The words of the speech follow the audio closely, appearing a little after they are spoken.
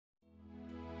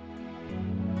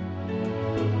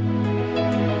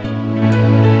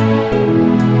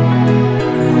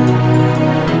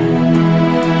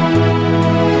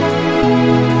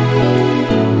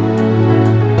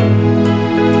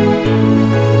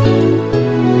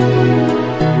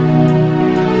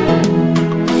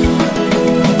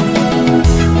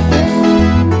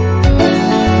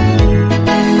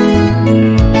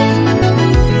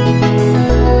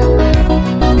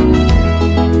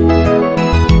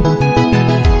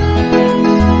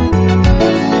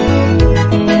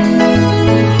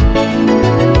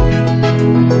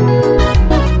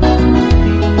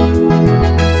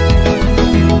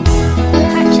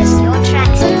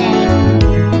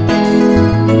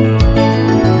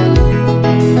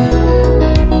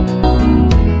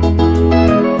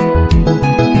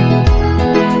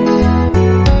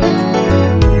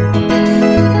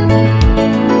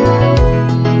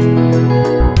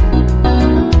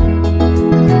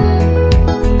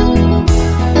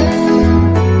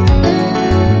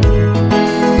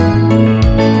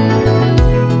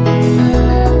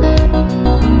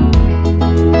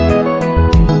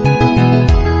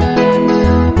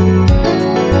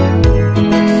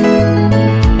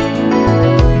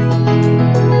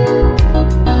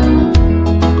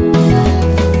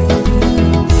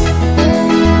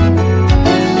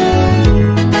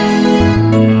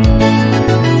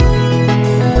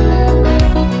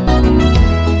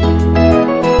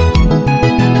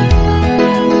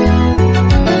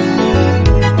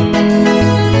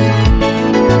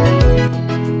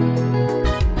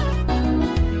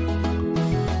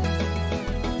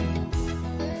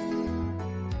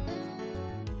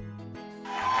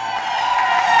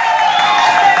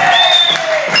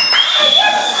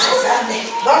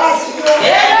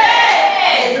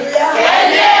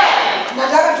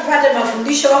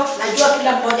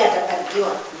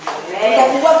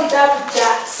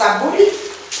Saburi.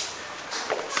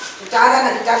 Tutaanza na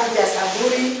kitabu cha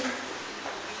Saburi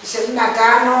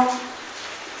 25.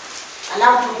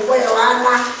 Alafu tufungue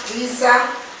Yohana 9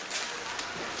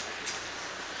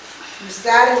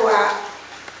 mstari wa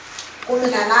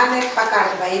 18 mpaka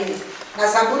 40. Na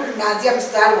Saburi tunaanzia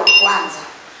mstari wa kwanza.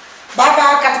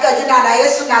 Baba, katika jina la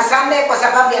Yesu na asante kwa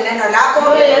sababu ya neno lako.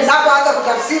 Napoanza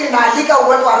kutafsiri na alika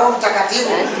uwepo wa Roho Mtakatifu.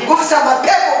 Nguvu za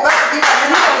mapepo basi bila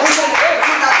neno la Mungu.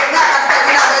 Tunapenda katika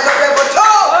jina la Yesu pepo to.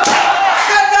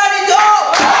 Shetani to.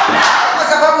 Kwa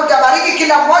sababu utabariki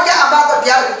kila mmoja ambao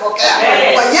tayari kupokea.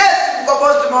 Kwa Yesu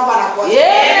mkombozi tunaomba na kuomba.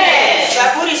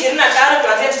 Saburi 25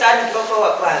 tuanze mstari wa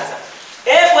kwanza.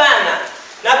 Bwana,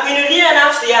 nakuinulia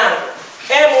nafsi yangu.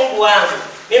 Mungu wangu,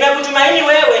 nimekutumaini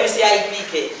wewe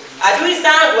nisiaibike. Adui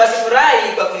zangu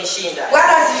wasifurahi kwa kunishinda.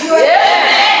 Bwana asifiwe.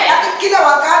 Kila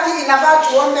wakati inafaa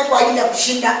tuombe kwa ajili ya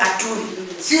kushinda adui.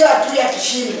 Sio adui ya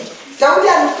kushinde. Daudi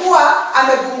alikuwa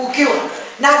amepungukiwa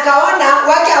na akaona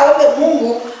waje aombe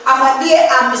Mungu amwambie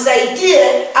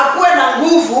amsaidie akuwe na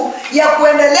nguvu ya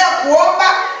kuendelea kuomba,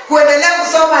 kuendelea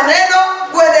kusoma neno,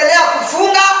 kuendelea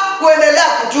kufunga, kuendelea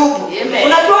kutubu.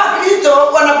 Unajua Kristo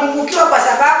wanapungukiwa kwa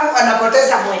sababu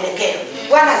wanapoteza mwelekeo.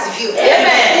 Bwana asifiwe.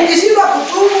 Ukishindwa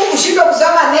kutubu, ushindwe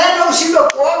kusoma neno, ushindwe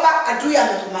kuomba, adui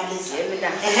amekumaliza.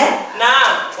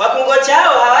 Naam,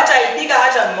 wakungojao hawataibika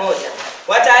hata mmoja.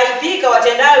 Wataibika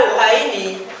watendao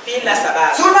uhaini bila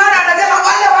sababu. Tunaona anasema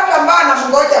wale watu ambao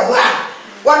wanamngoja Bwana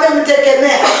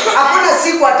wamemtegemea, hakuna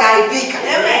siku wataibika.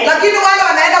 Lakini wale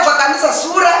wanaenda kwa kanisa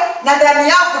sura na ndani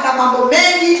yao kuna mambo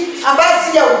mengi ambayo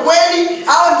si ya ukweli,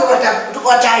 hao ndio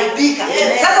wataibika.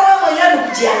 Sasa wewe mwenyewe ni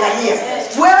kujiangalia.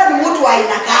 Wewe ni mtu wa aina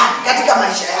gani katika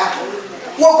maisha yako?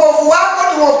 Wokovu wako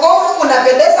ni wokovu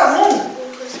unapendeza Mungu?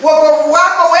 Wokovu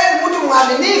wako wewe ni mtu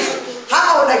mwaminifu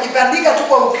ama unajipandika tu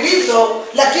kwa Ukristo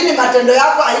lakini matendo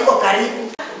yako haiko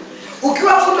karibu?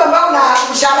 Ukiwa mtu ambao una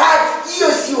msharati, hiyo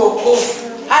si wokovu.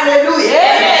 Haleluya.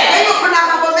 Kwa hivyo kuna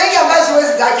mambo mengi ambayo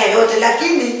siwezi gacha yote,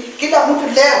 lakini kila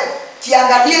mtu leo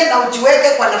jiangalie na ujiweke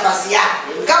kwa nafasi yako.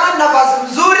 Kama ni nafasi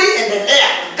nzuri endelea,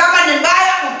 kama ni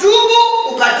mbaya utubu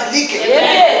ubadilike.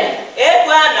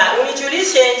 Bwana,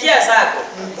 unijulishe njia zako,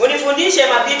 unifundishe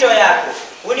mapito yako,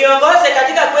 uniongoze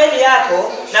katika kweli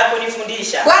yako na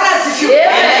kunifundisha. Bwana asifiwe.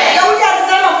 Daudi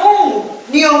alisema Mungu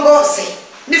niongoze,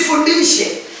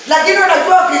 nifundishe. Lakini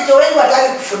unajua Kristo wengi wataki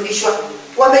kufundishwa.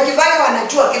 Wamejifanya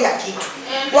wanajua kila kitu.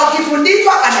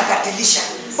 Wakifundishwa anabadilisha.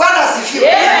 Bwana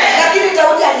asifiwe. Lakini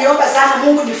Daudi aliomba sana,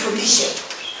 Mungu nifundishe.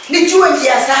 Nijue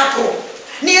njia zako.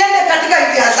 Niende katika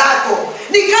njia zako.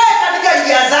 Nikae katika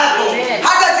njia zako.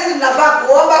 Hata sisi tunafaa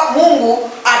kuomba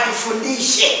Mungu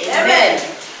atufundishe. Amen.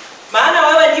 Maana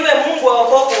wewe ndiwe Mungu wa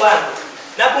wokovu wangu.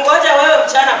 Na kungoja wewe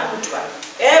mchana kutwa.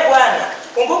 Bwana,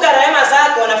 kumbuka rehema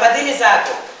zako na fadhili zako.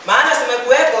 Maana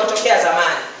zimekuweko tokea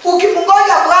zamani.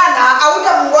 Ukimngoja Bwana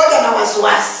hautamngoja na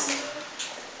wasiwasi.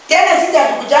 Tena sisi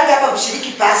hatukujanga hapa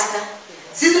kushiriki pasta.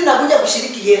 Sisi tunakuja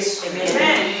kushiriki Yesu.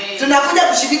 Amen. Tunakuja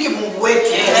kushiriki Mungu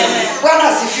wetu. Bwana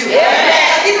asifiwe.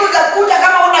 Lakini utakuta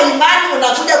kama una imani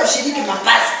unakuja kushiriki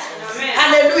mapasta.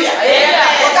 Haleluya.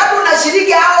 Wakati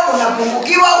unashiriki hao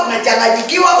unapungukiwa,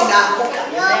 unachanganyikiwa, unaanguka.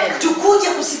 Tukuje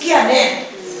kusikia neno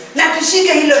na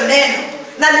tushike hilo neno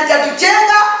na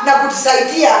litatujenga na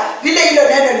kutusaidia vile hilo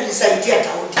neno lilisaidia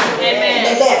Daudi.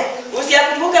 Endelea.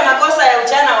 Usiyakumbuke makosa ya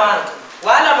ujana wangu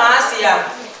wala maasi yangu.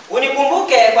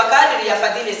 Unikumbuke kwa kadiri ya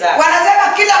fadhili zako.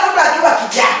 Wanasema kila mtu akiwa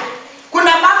kijana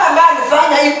kuna mambo ambayo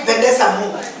alifanya ili kupendeza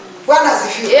Mungu. Bwana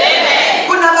asifiwe.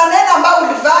 Kuna maneno ambayo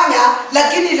ulifanya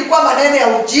lakini ilikuwa maneno ya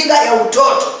ujinga, ya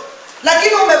utoto.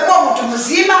 Lakini umekuwa mtu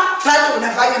mzima bado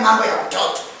unafanya mambo ya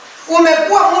utoto.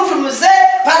 Umekuwa mtu mzee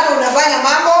bado unafanya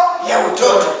mambo ya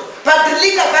utoto.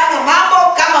 Badilika, fanya mambo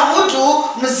kama mtu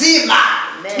mzima.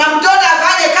 Na mtoto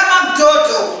afanye kama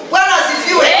mtoto. Bwana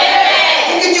asifiwe.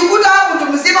 Ukijikuta mtu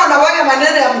mzima unafanya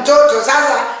maneno ya mtoto,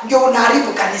 sasa ndio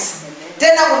unaharibu kanisa.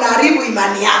 Tena unaharibu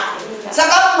imani yako.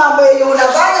 Sababu mambo yenye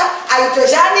unafanya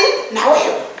haitoshani na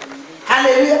wewe.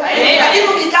 Haleluya. Lakini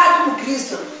ukikaa tu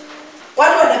Mkristo,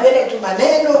 watu wanapenda tu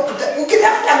maneno,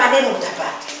 ukitafuta maneno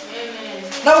utapata.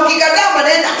 Na ukikataa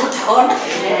maneno utaona.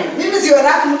 Mimi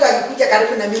sionaki mtu akikuja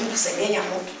karibu na mimi kusengenya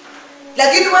mtu.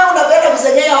 Lakini wewe unapenda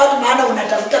kusengenya watu maana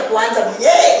unatafuta kuanza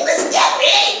mwenyewe. Umesikia?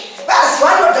 Basi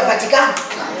watu watapatikana.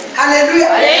 Haleluya.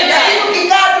 Lakini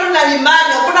ukikaa tu na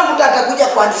imani, hakuna mtu atakuja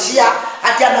kuanzishia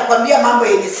ati anakuambia mambo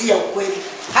yenye si ya ukweli.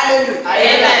 Haleluya.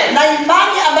 Na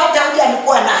imani ambayo Daudi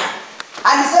alikuwa nayo,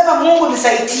 alisema Mungu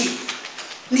nisaidie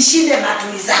nishinde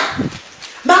maadui zangu.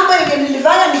 Mambo yenye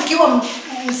nilifanya nikiwa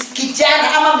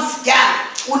kijana ama msichana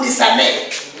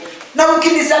unisamehe. Na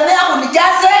ukinisamehe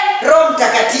unijaze Roho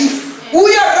Mtakatifu.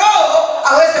 Huyo Roho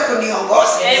aweze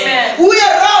kuniongoza. Huyo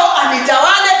Roho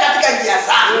anitawale katika njia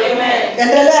zangu.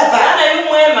 Endelea baba. Bwana yu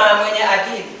mwema mwenye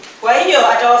akili. Kwa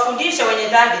hiyo atawafundisha wenye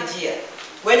dhambi njia.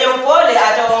 Wenye upole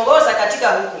atawaongoza katika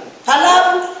hukumu.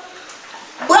 Halafu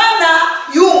Bwana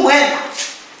yu mwema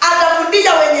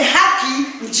atafundisha wenye haki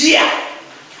njia.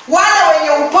 Wale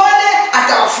wenye upole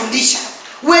atawafundisha.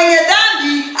 Wenye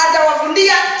dhambi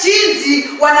atawafundisha jinsi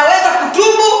wanaweza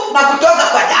kutubu na kutoka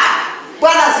kwa dhambi.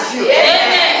 Bwana asifiwe.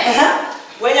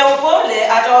 Wenye upole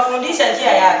atawafundisha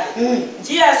njia yake.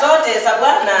 Njia zote za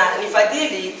Bwana ni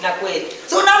fadhili na kweli.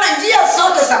 So unaona njia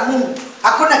zote za Mungu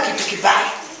hakuna kitu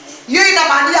kibaya. Hiyo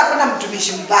inamaanisha hakuna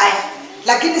mtumishi mbaya,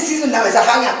 lakini sisi tunaweza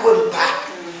fanya kuwe mbaya.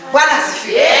 Bwana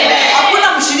asifiwe.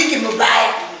 Hakuna mshiriki mbaya,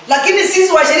 lakini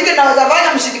sisi washiriki tunaweza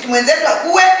fanya mshiriki mwenzetu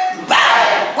akuwe mbaya.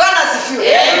 Bwana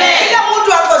asifiwe. Kila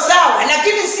mtu ako sawa,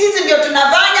 lakini sisi ndio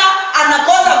tunafanya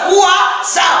anakosa kuwa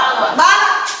sawa. Maana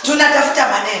tunatafuta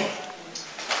maneno.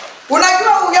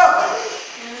 Unajua uyoka,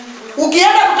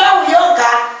 ukienda kutoa uyoka,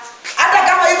 hata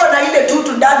kama iko na ile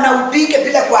tutu ndani na upike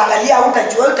bila kuangalia,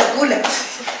 utajua utakula.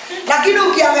 Lakini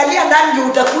ukiangalia ndani ndio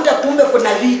utakuta kumbe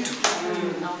kuna vitu.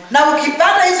 Na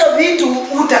ukipata hizo vitu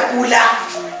utakula,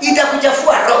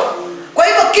 itakuchafua roho. Kwa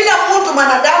hivyo kila mtu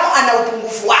mwanadamu ana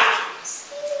upungufu wake.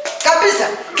 Kabisa,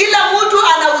 kila mtu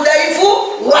ana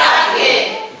udhaifu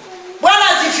wake. Bwana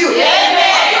asifiwe.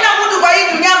 Hakuna mtu kwa hii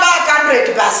dunia ambaye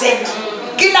 100%.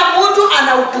 Kila mtu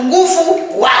ana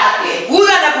upungufu wake. Huyu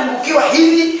anapungukiwa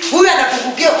hivi, huyu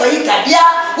anapungukiwa kwa hii tabia,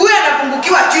 huyu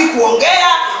anapungukiwa tu kuongea,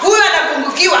 huyu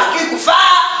anapungukiwa tu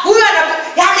kufaa, huyu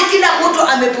yani kila mtu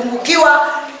amepungukiwa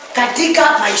katika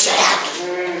maisha yake.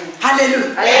 Haleluya.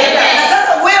 Na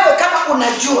sasa wewe kama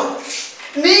unajua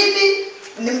mimi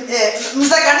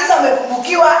mzee kanisa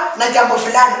amepungukiwa na jambo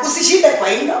fulani, usishinde kwa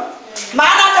hilo. Maana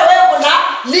hata wewe kuna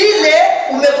lile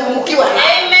umepungukiwa.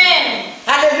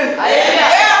 Haleluya.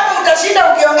 Wewe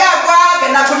utashinda ukiongea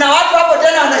kwake na kuna watu hapo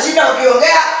tena wanashinda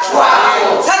ukiongea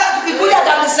kwako. Sasa tukikuja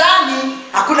kanisani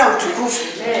hakuna utukufu.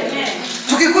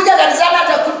 Tukikuja kanisani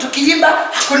hata tukiimba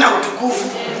hakuna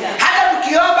utukufu. Hata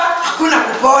tukiomba hakuna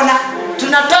kupona.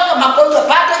 Tunatoka magonjwa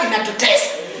pato inatutesa.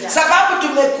 Sababu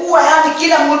tumekuwa yani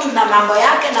kila mtu na mambo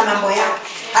yake na mambo yake.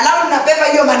 Halafu tunabeba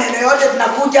hiyo maneno yote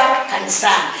tunakuja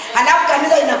kanisani. Halafu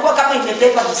kanisa inakuwa kama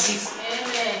imebeba mzigo.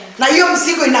 Na hiyo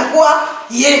mzigo inakuwa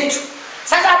yetu.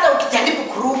 Sasa hata ukijaribu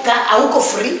kuruka hauko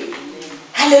free.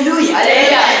 Haleluya.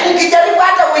 Ukijaribu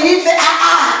hata uimbe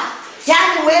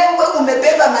yani wewe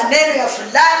umebeba maneno ya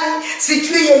fulani,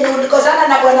 sijui yenye ulikosana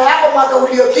na bwana yako mwaka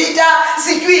uliopita,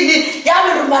 sijui nini.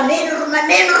 Yani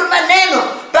rumaneno.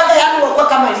 Mpaka yani wakuwa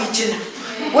kama lichina.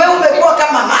 Wewe umekuwa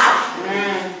kama mawe.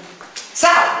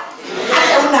 Sawa?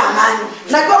 Hata una amani.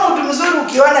 Najua mtu mzuri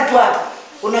ukiona tu hapo,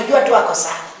 unajua tu ako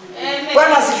sawa.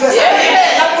 Bwana asifiwe sana.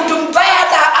 Na mtu mbaya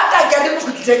hata ajaribu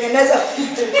kutengeneza.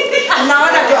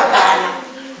 Unaona tu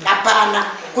hapana,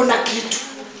 kuna kitu.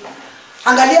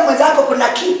 Angalia mwenzako kuna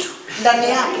kitu ndani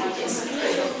yake.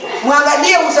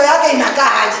 Muangalie uso yake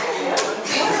inakaa aje.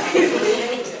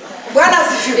 Bwana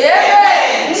asifiwe.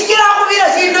 Nikira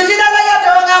kubira sindo jina la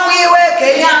yatonga mwiwe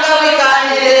kenyanga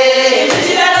wikanire.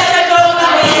 Jina la yatonga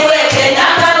mwiwe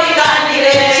kenyanga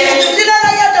wikanire. Jina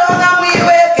la yatonga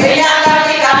mwiwe kenyanga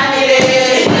wikanire.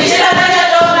 Jina la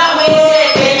yatonga mwiwe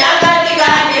kenyanga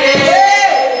wikanire.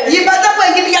 Yibata kwa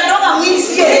ngini yatonga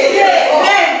mwisie.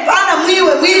 Bana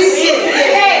mwiwe mwisie.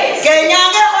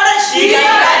 Kenyanga ora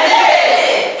shikane.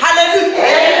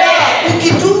 Haleluya.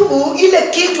 Ukitubu ile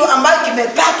kitu ambacho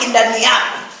kimepaki ndani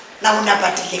yako na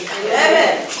unapatilika.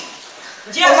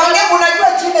 Unajua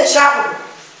chine Shiakhulo.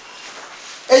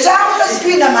 Shiakhulo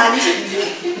sijui inamaanisha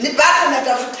ni bado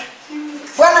natafuta.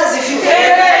 Bwana asifiwe.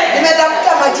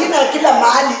 Nimetafuta majina ya kila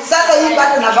mahali. Sasa hii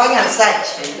bado nafanya research.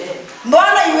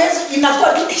 Mbona iwezi inakuwa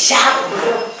tu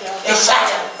Shiakhulo.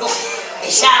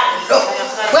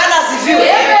 Bwana asifiwe.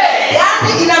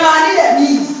 Yaani inamaanisha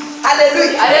nini?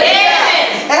 Haleluya.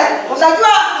 Unajua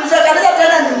mzee kanisa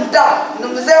tena ni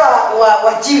mzee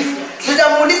wa chief.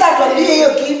 Tutamuuliza atuambie hiyo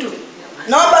kitu.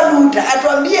 Naomba Luta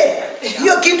atuambie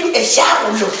hiyo kitu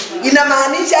Shiakhulo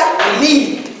inamaanisha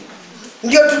nini?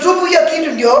 Ndio tutubu hiyo kitu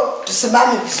ndio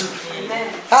tusimame vizuri.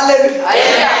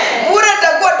 Haleluya. Bure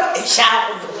takuwa tu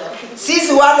Shiakhulo.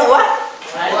 Sisi wale wa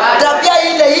tabia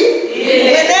ile hii,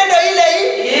 menendo ile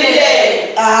hii.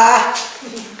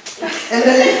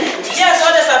 Endelea. Njia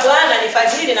zote za Bwana ni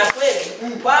fadhili na kweli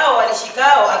kwao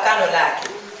walishikao agano lake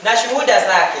na shuhuda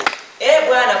zake.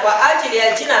 Bwana, kwa ajili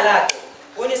ya jina lako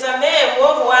unisamehe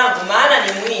uovu wangu, maana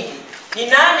ni mwingi. Ni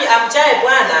nani amchaye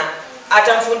Bwana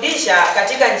atamfundisha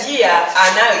katika njia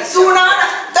anayoishi? So unaona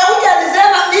Daudi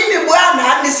alisema mimi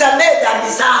Bwana nisamehe dhambi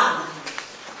zangu.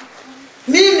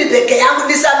 mimi peke yangu,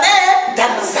 nisamehe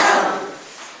dhambi zangu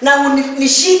na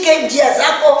nishike njia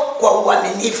zako kwa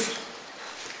uaminifu.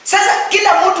 Sasa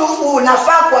kila mtu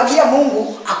unafaa kuambia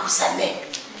Mungu akusamehe.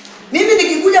 Mimi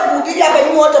nikikuja kuhubiri hapa,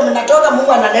 nyinyi wote mnatoka,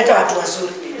 Mungu analeta watu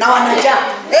wazuri na wanajaa.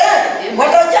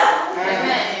 Watajaa.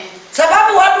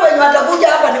 Sababu watu wenye watakuja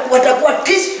hapa watakuwa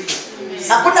peaceful.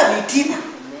 Hakuna vitina.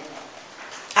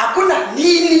 Hakuna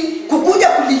nini kukuja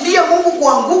kulilia Mungu,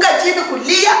 kuanguka chini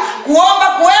kulia, kuomba,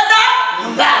 kuenda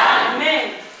mbali.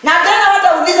 Na tena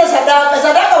watauliza sadaka,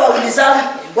 sadaka waulizana,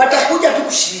 watakuja tu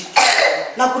kushiriki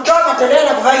na kutoa matoleo na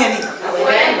kufanya nini?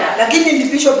 Lakini ni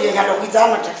bishop yeye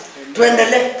atakuizana tu.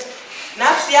 Tuendelee.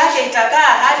 Nafsi yake itakaa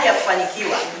hali ya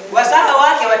kufanikiwa, wasaha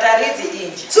wake watarithi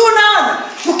nchi. Si unaona,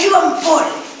 ukiwa mpole,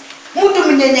 mtu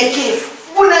mnyenyekevu,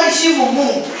 unaheshimu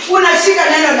Mungu, unashika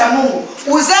neno la Mungu,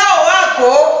 uzao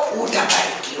wako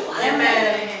utabarikiwa.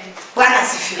 Amen. Bwana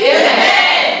asifiwe.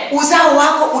 Amen. Uzao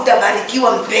wako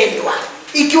utabarikiwa mpendwa,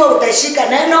 ikiwa utashika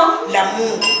neno la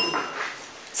Mungu.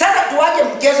 Sasa tuache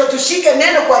mchezo, tushike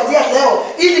neno kuanzia leo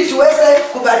ili tuweze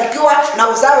kubarikiwa na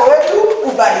uzao wetu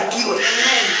ubarikiwe.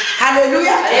 Amen.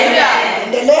 Haleluya. Amen.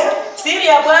 Endelea. Siri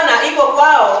ya Bwana iko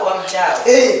kwao wamchao.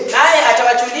 Naye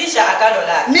atawajulisha agano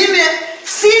lake. Mimi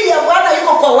siri ya Bwana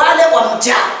iko kwa wale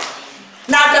wamchao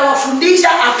na atawafundisha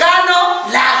agano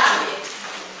lake.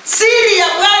 Siri ya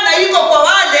Bwana iko kwa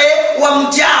wale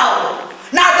wamchao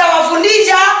na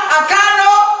atawafundisha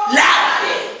agano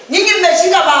lake. Nyinyi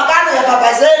mmeshika maagano ya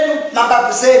baba zenu,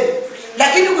 mababu zenu,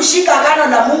 lakini kushika agano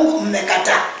la Mungu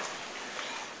mmekataa.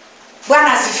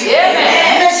 Bwana asifiwe.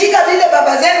 Mmeshika vile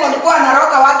baba zenu walikuwa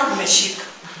wanaroga watu, mmeshika.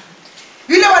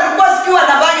 Vile walikuwa sikiwa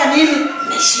wanafanya nini,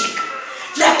 mmeshika.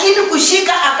 Lakini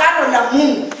kushika agano la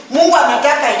Mungu, Mungu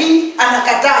anataka hii,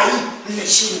 anakataa hii,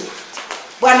 mmeshindwa.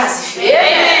 Bwana asifiwe.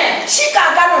 Shika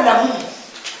agano la Mungu.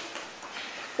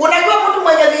 Unajua mtu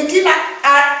mwenye vitina,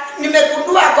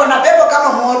 nimegundua ako na pepo kama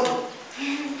moto.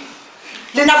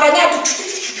 Linafanya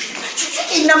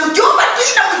inamchoma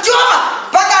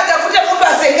mpaka atafute mtu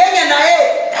asengenye na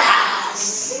yeye.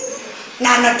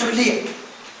 Na anatulia.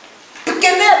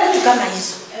 Tukemea vitu kama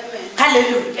hizo.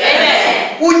 Haleluya.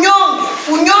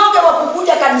 Unyonge wa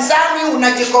kukuja kanisani,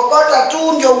 unajikokota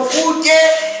tu ndio ukuje.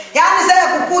 Yaani sasa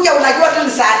kukuja unajua tu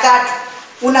ni saa 3.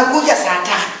 Unakuja saa 5.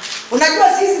 Unajua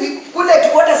sisi kule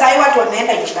tukote saa hii watu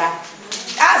wameenda nyumbani.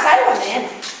 Saa hii wameenda.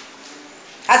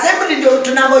 Assembly ndio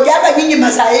tunangojaga nyinyi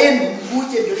masaa yenu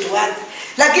mkuje ndio tuanze.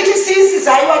 Lakini sisi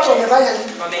saa hii watu wamefanya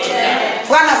nini?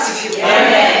 Bwana asifiwe.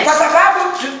 Kwa sababu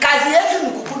kazi yetu ni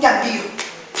kukuja mbio.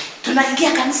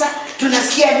 Tunaingia kanisa,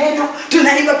 tunasikia neno,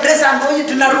 tunaimba praise and worship,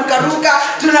 tunaruka,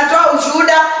 tunatoa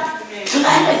ushuhuda,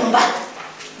 tunaenda nyumbani.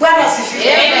 Bwana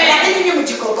asifiwe. Lakini nyinyi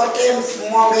mjikokote,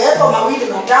 msimuombeeko mawili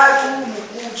matatu,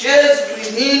 mkuje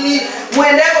nini,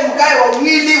 muendeko mkae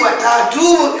wawili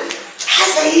watatu.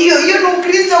 Sasa hiyo ni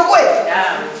Ukristo kweli?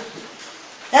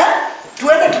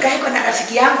 Tuende tukaeko na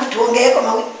rafiki yangu tuongeeko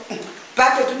mawili.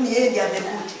 Pato tu ni yeye ndiye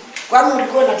amekuja. Kwani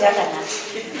ulikuwa unataka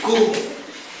nani? Kumbe.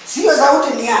 Sio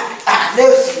sauti ni yake.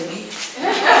 Leo si.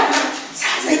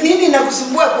 Sasa nini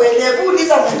nakusumbua kweli?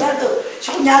 Uliza mtando.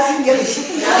 Shukunyasi ngelishi.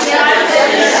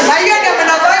 Na hiyo ndio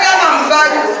mnafanya ama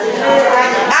mfanye?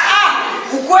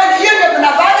 Ukweli hiyo ndio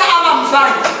mnafanya ama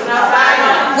mfanye?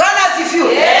 Tunafanya. Bwana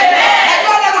asifiwe.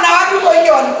 Na kuna watu huko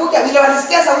nje walikuja vile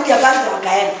walisikia sauti ya pastor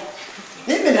wakaenda.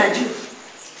 Mimi najua.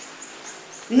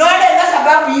 Nole na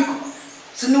sababu iko.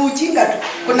 Sini ujinga tu.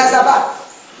 Kuna sababu.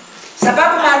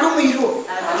 Sababu maalumu hilo.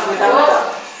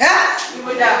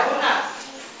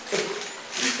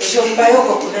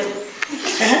 Shombayoko kulele.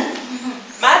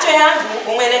 Macho yangu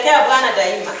umwelekea Bwana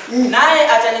daima. Naye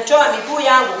atanitoa miguu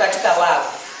yangu katika wavu.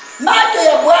 Macho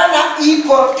ya Bwana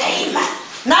iko daima.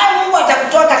 Naye Mungu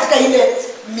atakutoa katika ile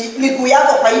miguu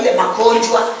yako kwa ile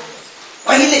magonjwa,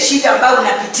 kwa ile shida ambayo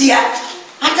unapitia.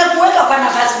 Atakuweka kwa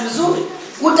nafasi nzuri.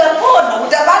 Utapona,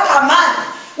 utapata amani,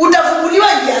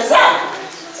 utafunguliwa njia zako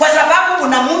kwa sababu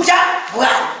unamcha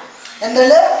Bwana.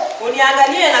 Endelea.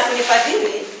 Uniangalie na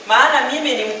kunifadhili, maana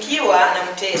mimi ni mkiwa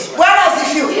na mteswa. Bwana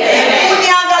asifiwe.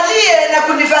 Uniangalie na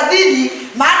kunifadhili,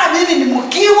 maana mimi ni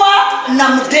mkiwa na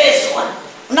mteswa.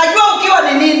 Unajua ukiwa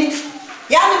ni nini?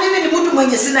 Yaani mimi ni mtu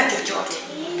mwenye sina chochote.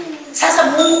 Sasa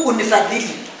Mungu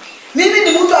unifadhili. Mimi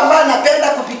ni mtu ambaye napenda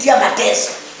kupitia mateso.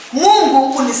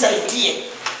 Mungu unisaidie.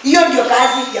 Hiyo ndio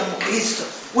kazi ya Mkristo.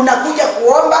 Unakuja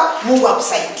kuomba, Mungu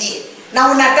akusaidie. Na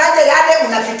unataja yale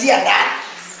unapitia ndani.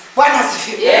 Bwana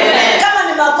asifiwe. Kama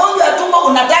ni magonjwa ya tumbo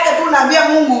unataka tu unaambia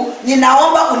Mungu,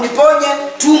 ninaomba uniponye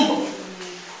tumbo.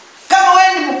 Kama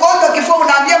wewe ni mgonjwa kifua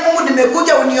unaambia Mungu,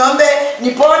 nimekuja uniombe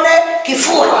nipone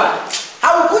kifua.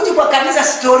 Haukuji kwa kanisa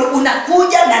story,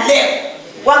 unakuja na lengo.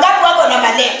 Wangapi wako na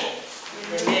malengo?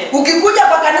 Ukikuja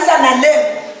kwa kanisa na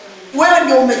lengo, wewe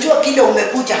ndio umejua kile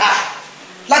umekuja hapa.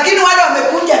 Lakini wale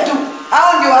wamekuja tu,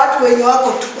 hao ndio watu wenye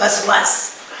wako tu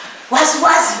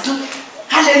wasiwasi tu.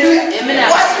 Haleluya.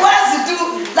 Wasiwasi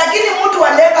tu. Lakini mtu wa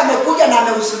lengo amekuja na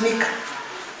amehuzunika.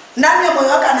 Ndani ya moyo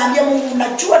wake anaambia Mungu,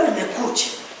 unajua nimekuja.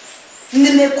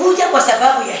 Nimekuja kwa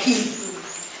sababu ya hili.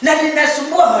 Na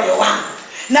linasumbua moyo wangu.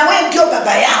 Na wewe ndio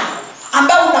baba yangu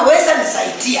ambao unaweza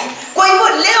nisaidia. Kwa hivyo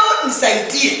leo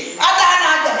nisaidie. Hata hana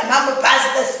haja na mambo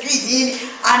pastor sijui nini,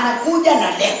 anakuja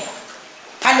na lengo.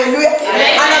 Haleluya.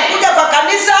 Anakuja kwa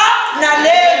kanisa na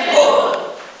lengo.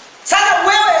 Sasa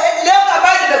wewe lengo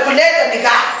ambalo limekuleta ni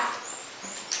gani?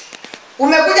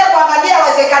 Umekuja kuangalia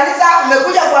wazee kanisa,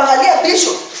 umekuja kuangalia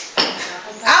bishop,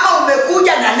 ama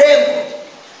umekuja na lengo?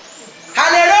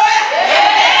 Haleluya.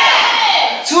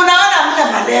 Si unaona hamna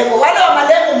malengo. Wale wa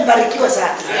malengo mbarikiwa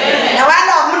sana. Na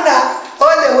wale hamna,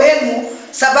 ole wenu,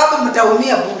 sababu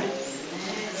mtaumia bure.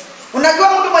 Unajua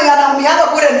mtu mwenye anaumianga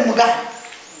bure ni mgani?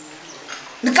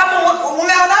 Ni kama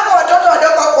umeonanga watoto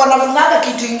wadogo wanafunanga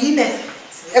kitu kingine.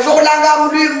 Efu kulanga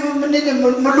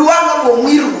mluanga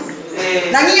mwiru.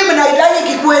 Na nyinyi mnahitaji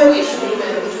kikwenu.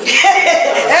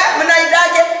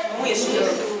 Mnahitaji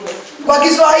kwa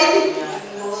Kiswahili.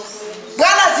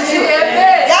 Bwana asifiwe.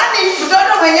 Yaani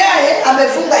mtoto mwenyewe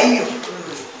amefunga hiyo.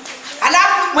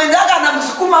 Alafu mwenzake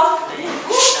anamsukuma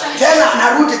tena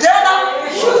anarudi tena.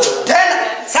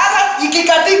 Sasa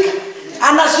ikikatika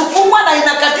anasukumwa na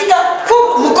inakatika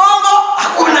mkongo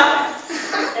hakuna.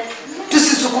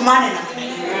 Tusisukumane na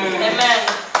Amen.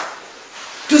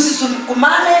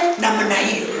 Tusisukumane namna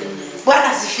hiyo.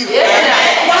 Bwana asifiwe.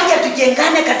 Wacha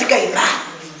tujengane katika imani.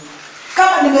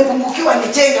 Kama nimepungukiwa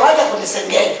nijenge, wacha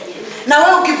kunisengenya. Na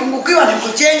wewe ukipungukiwa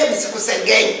nikujenge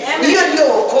nisikusengenya. Hiyo ndio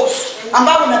wokovu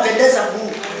ambao unapendeza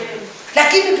Mungu.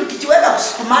 Lakini tukijiweka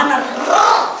kusukumana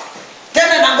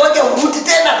tena na ngoja urudi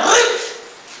tena,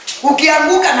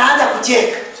 ukianguka naanza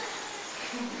kucheka.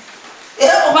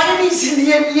 Omani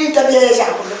ni tabia ya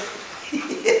Shiakhulo.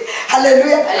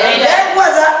 Haleluya.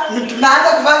 Kwanza tunaanza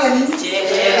kufanya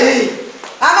nini?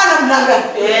 Ama namna gani?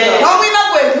 Mwimba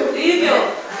kwenu hivyo.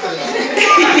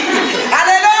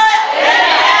 Haleluya.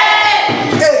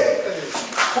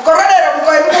 Ukorodera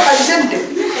mkoe kwa ajende.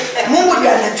 Mungu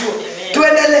ndiye anajua.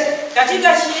 Tuendelee.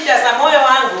 Katika shida za moyo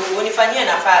wangu unifanyie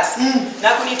nafasi na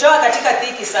kunitoa katika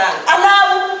dhiki sana.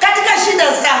 Alafu katika shida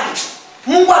zangu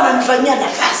Mungu ananifanyia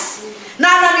nafasi na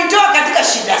ananitoa katika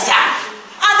shida zangu.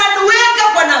 Ananiweka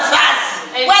kwa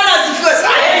nafasi. Bwana asifiwe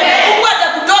sana. Mungu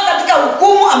atakutoa katika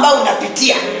hukumu ambao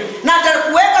unapitia. Na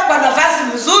atakuweka kwa nafasi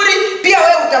nzuri, pia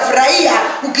wewe utafurahia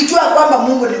ukijua kwamba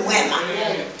Mungu ni mwema.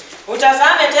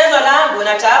 Utazame tezo langu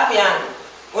na taabu yangu.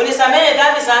 Unisamehe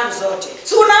dhambi zangu zote.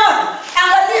 Si unaona?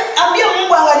 Ambia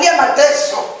Mungu angalia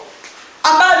mateso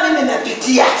ambayo mimi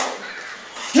napitia.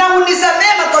 Na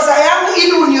unisamehe makosa yangu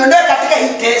ili uniondoe katika hii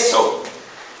teso.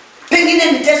 Pengine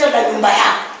ni teso la nyumba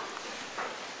yako.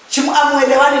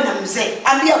 Amuelewani na mzee.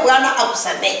 Ambia Bwana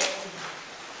akusamehe.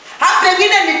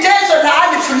 Pengine ni teso la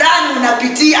hali fulani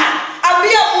unapitia.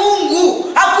 Ambia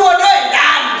Mungu akuondoe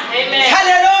ndani. Amen.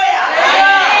 Haleluya.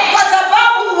 Kwa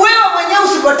sababu wewe mwenyewe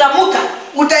usipotamka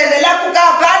utaendelea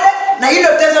kukaa pale na hilo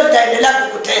teso litaendelea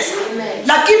kukutesa.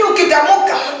 Lakini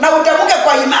ukitamka na utamke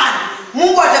kwa imani,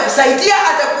 Mungu atakusaidia,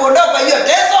 atakuondoa kwa hiyo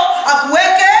teso,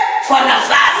 akuweke kwa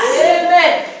nafasi.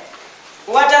 Amen.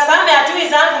 Watazame adui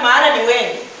zangu maana ni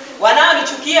wengi.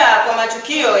 Wanaonichukia kwa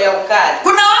machukio ya ukali.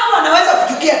 Kuna watu wanaweza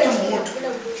kuchukia tu mtu.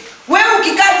 Wewe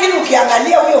ukikaa chini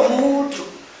ukiangalia huyo mtu,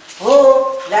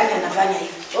 fulani anafanya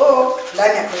hivi.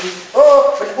 Fulani hapo hivi.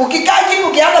 Ukikaa chini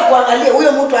ukianza kuangalia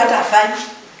huyo mtu hata afanye,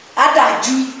 hata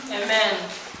ajui. Amen.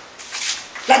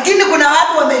 Lakini kuna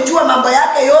watu wamejua mambo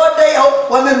yake yote,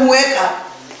 wamemweka.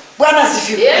 Bwana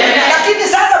asifiwe. Lakini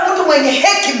sasa mtu mwenye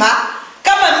hekima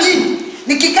kama mimi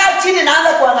nikikaa chini naanza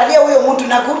kuangalia huyo mtu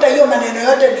nakuta hiyo maneno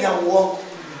yote ni ya uongo.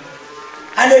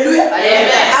 Haleluya.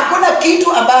 Hakuna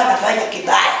kitu ambayo anafanya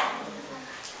kibaya.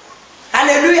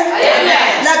 Haleluya.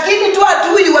 Lakini tu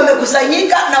adui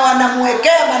wamekusanyika na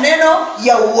wanamwekea maneno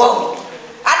ya uongo.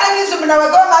 Hata nyinyi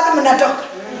mnawekea mahali mnatoka.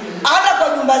 Hata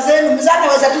kwa nyumba zenu mzana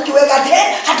waweza tukiweka ati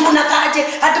hatuna kaje,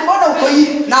 hata mbona uko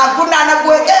hivi na hakuna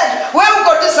anakuwekea. Wewe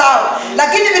uko tu sawa.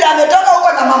 Lakini bila ametoka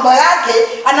huko na mambo yake,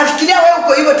 anafikiria wewe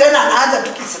uko hivyo tena anaanza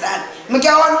tukisirani.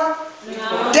 Mkiaona?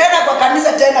 Tena kwa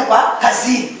kanisa tena kwa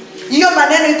kazini. Hiyo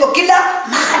maneno iko kila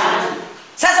mahali.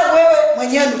 Sasa wewe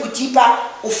mwenyewe ni kujipa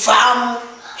ufahamu,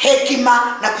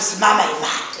 hekima na kusimama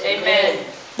imara. Amen.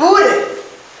 Bure.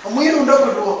 Mwili ndogo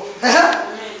ndogo.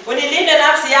 Unilinde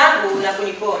nafsi yangu na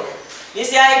kuniponya.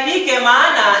 Nisiaibike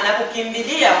maana na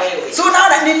kukimbilia wewe. So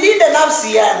unaona, nilinde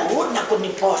nafsi yangu na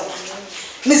kuniponya.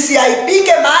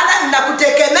 nisiaibike, maana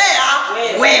ninakutegemea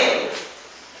wewe.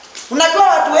 Unajua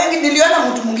watu wengi, niliona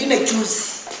mtu mwingine juzi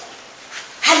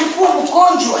alikuwa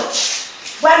mgonjwa.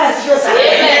 Bwana asifiwe sana.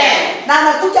 Amen. Na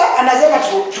anakuja anasema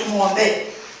tumuombe.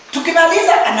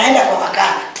 Tukimaliza anaenda kwa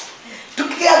wakala.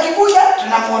 Akikuja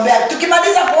tunamuombea.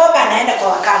 Tukimaliza kuomba anaenda kwa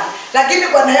wakala. Lakini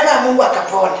kwa neema ya Mungu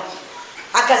akapona.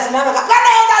 Akasimama, Bwana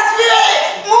Yesu asifiwe.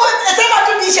 Sema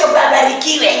tu nishe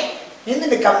ubarikiwe. Mimi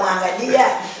nikamwangalia.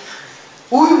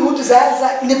 Huyu mtu sasa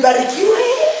nibarikiwe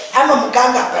ama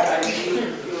mkanga abarikiwe?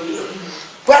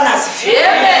 Bwana asifiwe.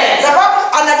 Amen.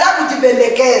 Sababu anataka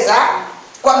kujipendekeza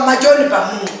kwa machoni pa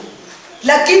Mungu.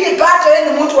 Lakini pato yeye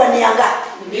ni mtu wa nia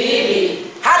ngapi?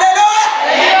 Haleluya.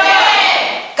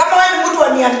 Amen. Kama wewe ni mtu wa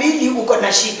nia mbili uko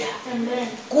na shida. Amen.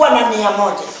 Kuwa na nia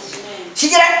moja.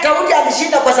 Shida Daudi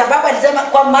alishinda kwa sababu alisema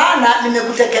kwa maana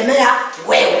nimekutegemea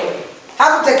wewe.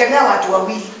 Hakutegemea watu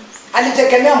wawili.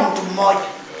 Alitegemea mtu mmoja.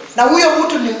 Na huyo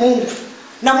mtu ni Mungu.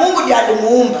 Na Mungu ndiye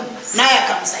alimuumba naye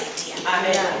akamsaidia.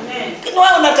 Amen. Kama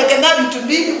wewe unategemea vitu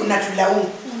mbili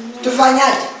unatulaumu.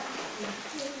 Tufanyaje?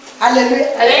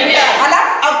 Haleluya. Haleluya.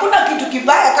 Hakuna kitu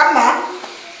kibaya kama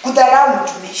kudharau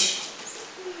mtumishi.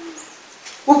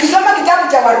 Ukisoma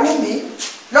kitabu cha Warumi,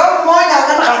 leo mmoja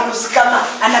akanusi kama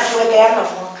anatuwekeana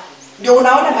moto. Ndio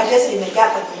unaona mateso imejaa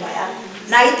kwa nyumba yako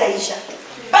na haitaisha.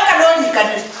 Mpaka leo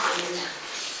kanisa.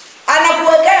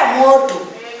 Anakuwekea moto.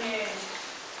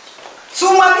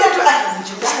 Sumwambie tu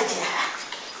mchungaji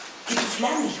kitu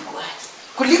fulani ilikuwa.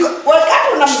 Kuliko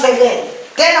wakati unamsaidia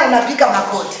tena unapika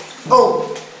makoti.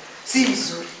 Si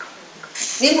vizuri.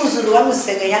 Mimi uzuri wangu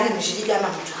senge yangu mshiriki ama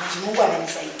mtumishi. Mungu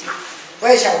ananisaidia.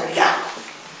 Wewe shauri yako.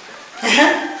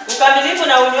 Ukamilifu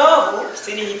na unyovu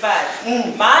sinihifadhi.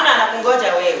 Maana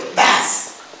anakungoja wewe. Basi.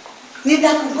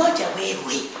 Ninakungoja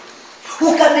wewe.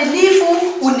 Ukamilifu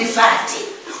unifuate.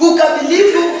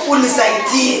 Ukamilifu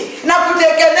unisaidie. Na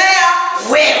kutegemea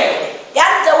wewe.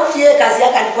 Yaani Daudi yeye kazi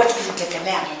yake alikuwa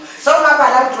tukitegemea. Soma hapa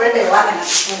alafu tuende Yohana na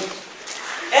kifungu.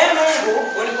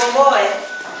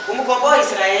 Mungu umkomboe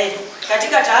Israeli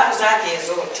katika taabu zake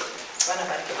zote. Bwana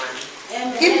bariki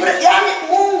mwana. Yaani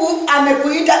Mungu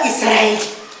amekuita Israeli.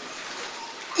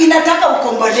 Inataka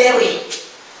ukombolewe.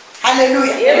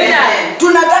 Haleluya. Amen.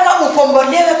 Tunataka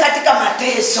ukombolewe katika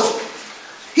mateso.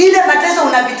 Ile mateso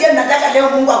unapitia nataka leo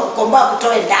Mungu akukomboe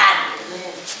akutoe ndani.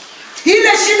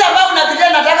 Ile shida ambayo unapitia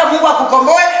nataka Mungu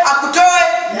akukomboe akutoe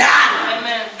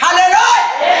ndani. Haleluya.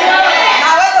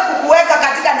 Naweza kukuweka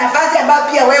katika nafasi ambayo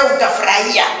pia wewe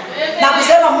utafurahia. Na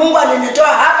kusema Mungu alinitoa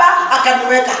hapa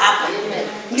akaniweka hapa.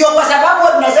 Ndio kwa sababu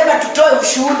tunasema tutoe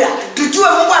ushuhuda.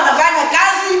 Tujue Mungu anafanya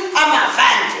kazi ama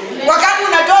hafanyi. Wakati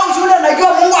unatoa ushuhuda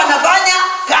unajua Mungu anafanya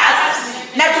kazi.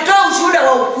 Na tutoe ushuhuda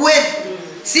wa ukweli.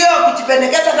 Sio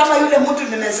kujipendekeza kama yule mtu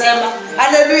nimesema.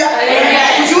 Haleluya.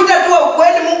 Ushuhuda tu wa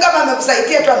ukweli. Mungu kama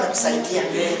amekusaidia tu amekusaidia.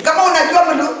 Kama unajua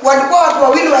walikuwa watu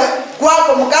wawili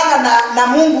kwako mganga na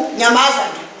Mungu, nyamaza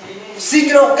tu.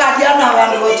 Usigiro kadiana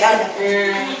wanaojana.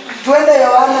 Twende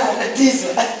Yohana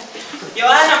 9.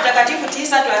 Yohana mtakatifu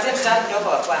 9 tuanze mstari mdogo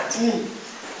wa kwanza.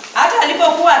 Hata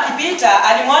alipokuwa akipita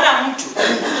alimwona mtu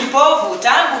kipofu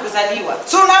tangu kuzaliwa.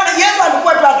 So unaona Yesu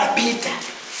alikuwa tu anapita.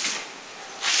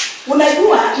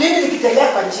 Unajua mimi nikitembea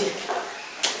kwa njia.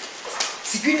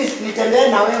 Sijui nitembee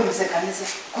na wewe mzee kanisa.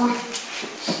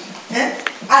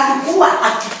 Alikuwa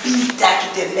akipita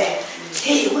akitembea.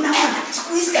 Unaona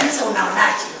siku hizi kanisa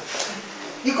unaonaje?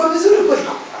 Iko vizuri kweli?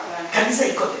 Kanisa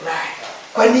iko vibaya.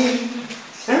 Kwa nini?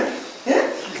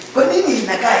 Kwa nini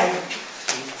inakaa hivi?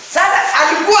 Sasa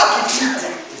alikuwa akipita.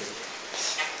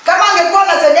 Kama angekuwa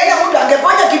anasengenya mtu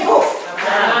angeponya kipofu.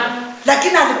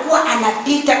 Lakini alikuwa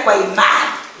anapita kwa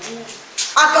imani.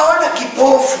 Akaona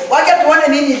kipofu. Waje tuone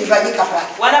nini ilifanyika pale.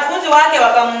 Wanafunzi wake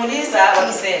wakamuuliza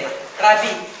wakisema, Rabi,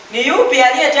 ni yupi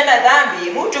aliyetenda dhambi,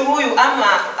 mtu huyu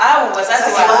ama au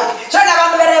wazazi wake? Sasa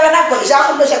bantu berewe nako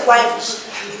Shiakhulo kwa hivi.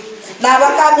 Na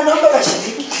bakambi nombe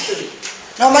bashiriki.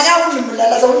 Na manya huyu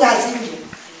mlala za unyazingi.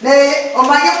 Ne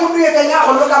omanye mundu yekanya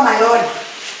kama Yona.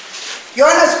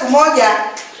 Yona siku moja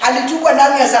alitupwa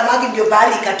ndani ya samaki ndio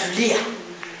bahari ikatulia.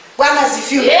 Bwana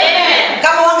asifiwe.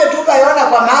 Kama wangetupa Yona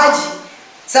kwa maji,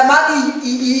 samaki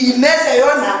imeza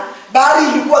Yona, bahari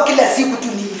ilikuwa kila siku tu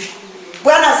ni hivi.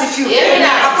 Bwana asifiwe.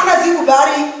 Hakuna siku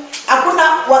bahari,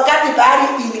 hakuna wakati bahari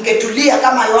ingetulia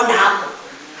kama Yona hapo.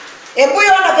 Hebu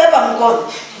Yona beba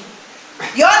mkono.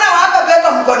 Yona hapa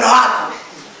beba mkono wako.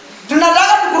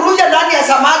 Tunataka tukuruje ndani ya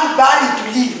samaki bahari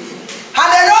itulie.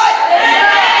 Haleluya.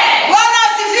 Bwana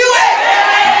asifiwe.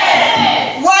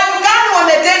 Watu gani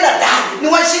wametenda dhambi? Ni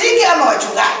washiriki ama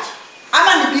wachungaji?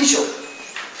 Ama ni bishop?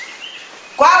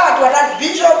 Kwa watu watatu,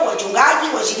 bishop, wachungaji,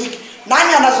 washiriki.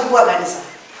 Nani anasumbua kanisa?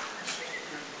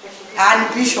 Ni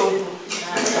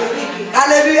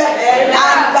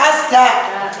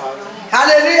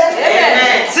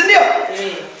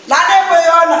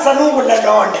Mungu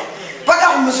lalonda. Paka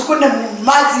kumsukune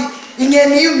mazi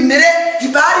ingeni mire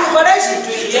ibari koreshi.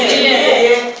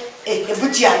 Hebu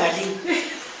jiangalie.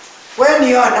 Wewe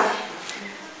niona.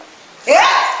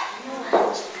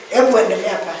 Hebu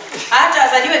endelea hapa. Hata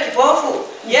azaliwe kipofu,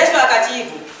 Yesu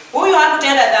akajibu, huyu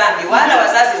hakutenda dhambi wala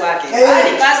wazazi wake,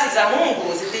 bali kazi za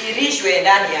Mungu zidhihirishwe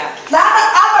ndani yake. Na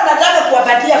hapa nataka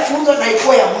kuwapatia funzo na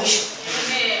ikuwe ya mwisho.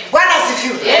 Bwana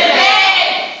asifiwe. Amen.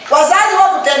 Wazazi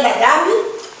hakutenda dhambi,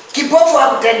 kipofu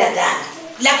hakutenda dhambi.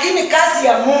 Lakini kazi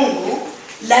ya Mungu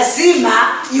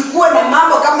lazima ikuwe na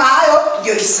mambo kama hayo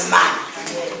ndio isimame.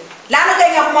 Lana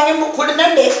kenya kumanyimu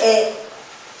kulinende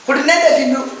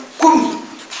vindu 10.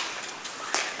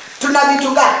 Tuna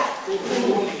vitu ngapi?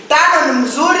 5 ni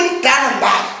mzuri, 5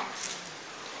 mbaya.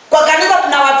 Kwa kanisa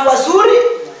tuna watu wazuri,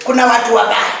 kuna watu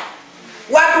wabaya.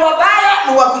 Watu wabaya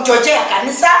ni wa kuchochea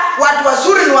kanisa, watu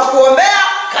wazuri ni wa kuombea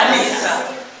kanisa.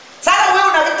 Sasa wewe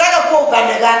unataka kuwa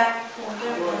upande gani?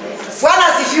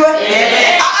 Bwana asifiwe.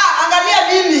 Angalia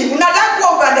mimi, unataka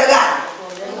kuwa upande gani?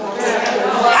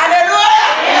 Haleluya.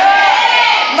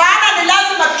 Maana ni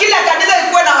lazima kila kanisa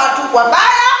ikuwe na watu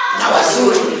wabaya na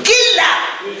wazuri. Kila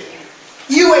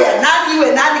iwe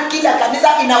nani kila kanisa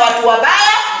ina watu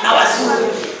wabaya na wazuri.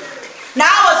 Na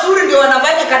hao wazuri ndio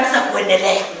wanafanya kanisa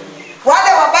kuendelea.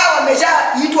 Wale wabaya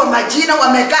wameshaitwa majina,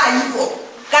 wamekaa hivyo.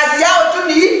 Kazi yao tu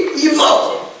ni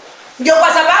hivyo. Ndio kwa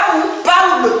sababu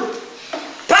Paulo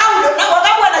na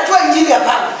wakati anajua injili ya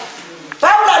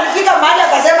Paulo alifika mahali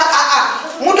akasema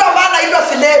mtu ambaye anaitwa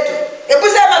Fileto. Hebu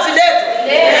sema Fileto.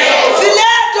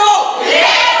 Fileto.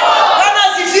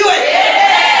 Bwana asifiwe.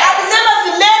 Alisema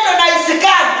Fileto na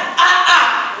Isikani.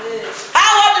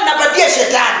 Hao watu napatia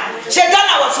shetani. Shetani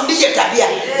awafundishe tabia.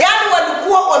 Yaani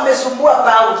walikuwa wamesumbua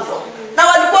Paulo na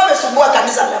walikuwa wamesumbua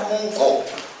kanisa la Mungu.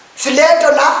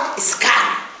 Fileto na Isikani.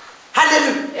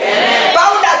 Haleluya.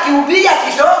 Paulo akihubiri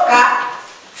akitoka,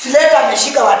 Fileto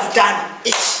ameshika watu 5.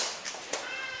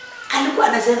 Alikuwa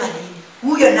anasema nini?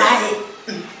 Huyo naye.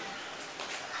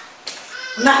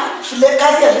 Na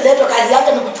kazi ya Fileto, kazi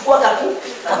yake ni kuchukua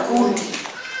kakundi.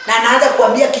 Na anaanza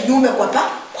kuambia kinyume kwa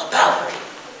Paulo.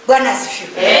 Bwana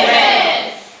asifiwe.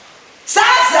 Amen.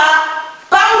 Sasa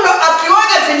Paulo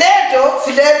akiona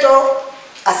Fileto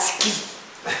asikii.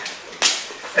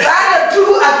 Baada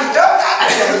tu akitoka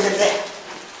ataendelea.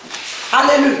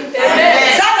 Haleluya.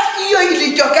 Sasa hiyo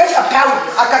ilichokesha Paulo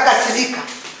akakasirika.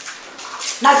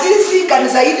 Na sisi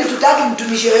kanisa hili tutaki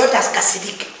mtumishi yoyote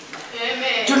asikasirike.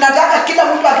 Amen. Tunataka kila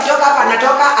mtu akitoka hapa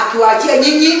anatoka akiwaachia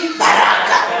nyinyi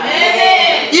baraka.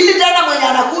 Amen. Ili tena mwenye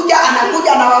anakuja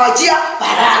anawaachia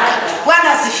baraka.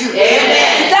 Bwana asifiwe.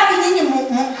 Amen. Tutaki nyinyi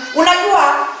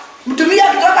unajua mtumishi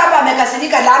akitoka hapa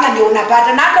amekasirika laana ndio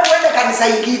unapata. Na hata uende kanisa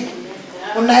lingine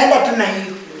unaenda tu na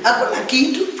hiyo. Hakuna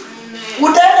kitu.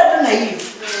 Utaenda tu na hiyo.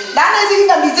 Laana hizi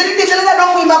kinga miziriki zile ndo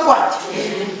muhimu kwaje.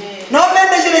 Na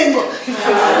umeende shilingo.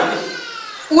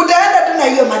 Utaenda tu na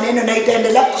hiyo maneno na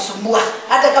itaendelea kusumbua.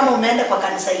 Hata kama umeenda kwa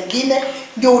kanisa lingine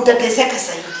ndio utateseka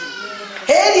zaidi.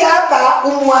 Heri hapa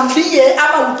umwambie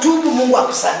ama utubu Mungu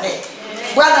akusamehe.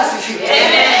 Bwana asifiwe.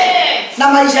 Amen. Na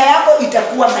maisha yako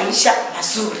itakuwa maisha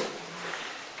mazuri.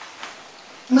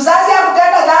 Mzazi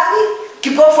hakutenda dhambi,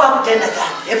 kipofu hakutenda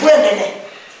dhambi. Hebu endelee.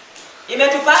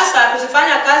 Imetupasa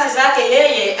kuzifanya kazi zake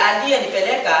yeye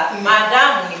aliyenipeleka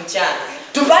maadamu ni mchana.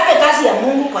 Tufanye kazi ya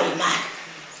Mungu kwa imani.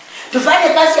 Tufanye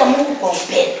kazi ya Mungu kwa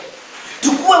upendo.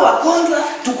 Tukue wagonjwa,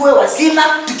 tukue wazima,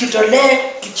 tukitolee,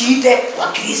 tujiite wa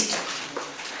Kristo.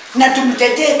 Na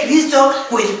tumtetee Kristo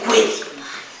kweli kweli.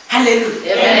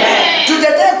 Haleluya. Amen.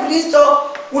 Tutetee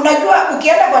Kristo. Unajua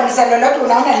ukienda kwa kanisa lolote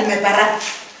unaona limeparana.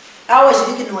 Hao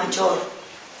washiriki ni wachoro.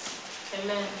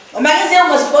 Amen. Umeanza hiyo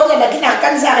msipoza lakini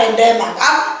kanisa rendema.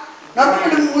 Na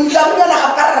mtakuja na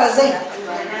kapara zaidi.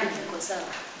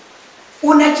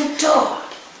 Unajitoa.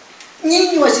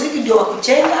 Nyinyi washiriki ndio wa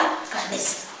kuchenga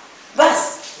kanisa. Basi,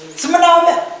 si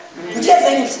mnaomba? Njia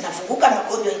zenu zinafunguka,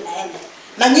 magonjwa inaenda.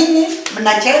 Na nyinyi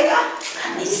mnachenga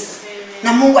kanisa.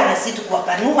 Na Mungu anazidi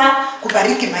kuwapanua,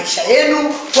 kubariki maisha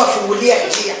yenu, kuwafungulia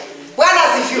njia. Bwana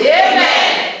asifiwe. Amen.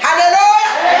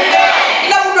 Haleluya. Amen.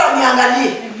 Kila mtu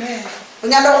aniangalie. Amen.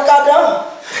 Unyanda ukata.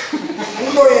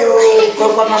 Ndio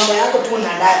kwa mambo yako tu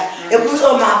unalala. Hebu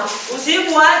soma.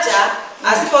 Usiku acha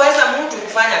asipoweza mtu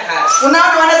kufanya kazi.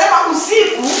 Unaona wanasema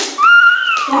usiku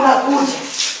unakuja.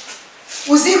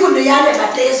 Usiku ndio yale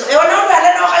mateso. Unaona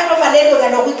aleno hayo malego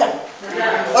yanakuika.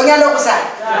 Onyalo kusai.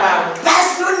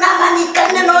 Basi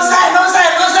unamanikane noza.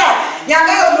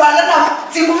 Nyangayo ndo alana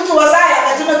simbutu wasaya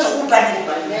lazima tukupa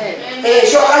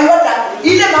nini. Shoka yote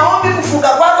ile maombi kufunga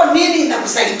kwako nini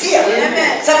inakusaidia?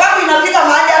 Sababu inafika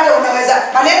mahali hata unaweza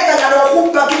maneno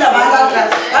yanayokupa kila mahali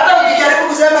hata ukijaribu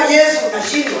kusema Yesu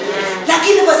unashindwa.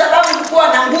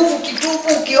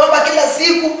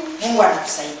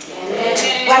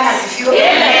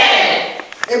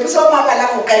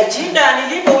 Jinda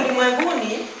nilipo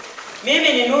ulimwenguni, mimi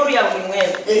ni nuru ya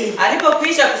ulimwengu.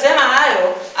 Alipokwisha kusema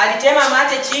hayo, alitema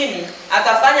mate chini,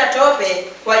 akafanya tope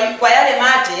kwa yale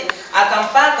mate,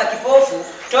 akampaka kipofu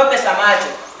tope za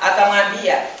macho.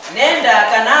 Akamwambia, nenda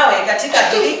kanawe katika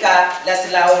birika la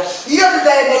Siloamu. Hiyo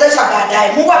tutaendelesha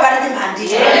baadaye. Mungu abariki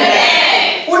maandiko.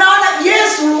 Unaona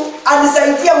Yesu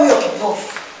alisaidia huyo kipofu.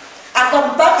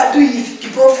 Akampaka tu hivi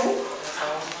kipofu,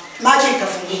 macho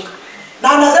ikafunguka.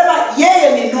 Na anasema yeye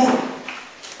ni nuru.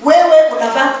 Wewe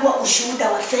unavaa kuwa ushuhuda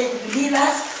wa faith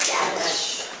believers.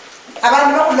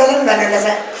 Abantu bakulala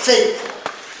nibaneleza faith.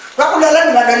 Bakulala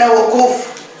nibaneleza wokovu.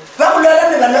 Bakulala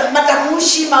nibaneleza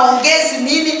matamushi, maongezi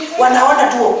nini, wanaona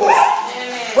tu wokovu.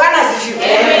 Bwana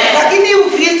asifiwe. Lakini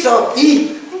Ukristo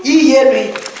hii yenu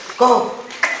hii. Go.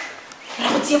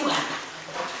 Nakutie Bwana.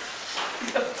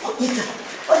 Ita.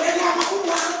 Ongelea makuu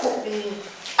wako.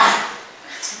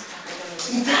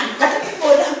 Ita. Kata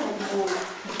kibola mungu.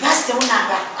 Pastor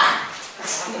unaba.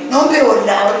 Nombe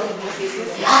wala.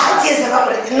 Tiesa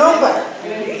bakore. Nomba.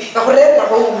 Bakore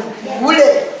kwa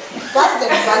ule. Pastor.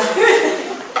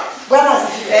 Bwana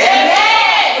asifiwe.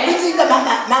 Amen. Bitinga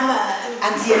mama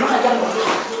anzie mama jambo.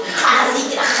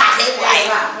 Kazi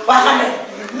kwa. Bwana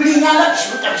mlinyala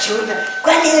shuta.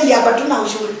 Kwani yeye ndiye akatuma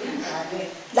ushuhuda.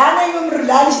 Lana hiyo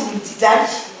mrudani ni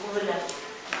mtitaji.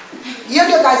 Hiyo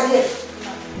ndio kazi yake.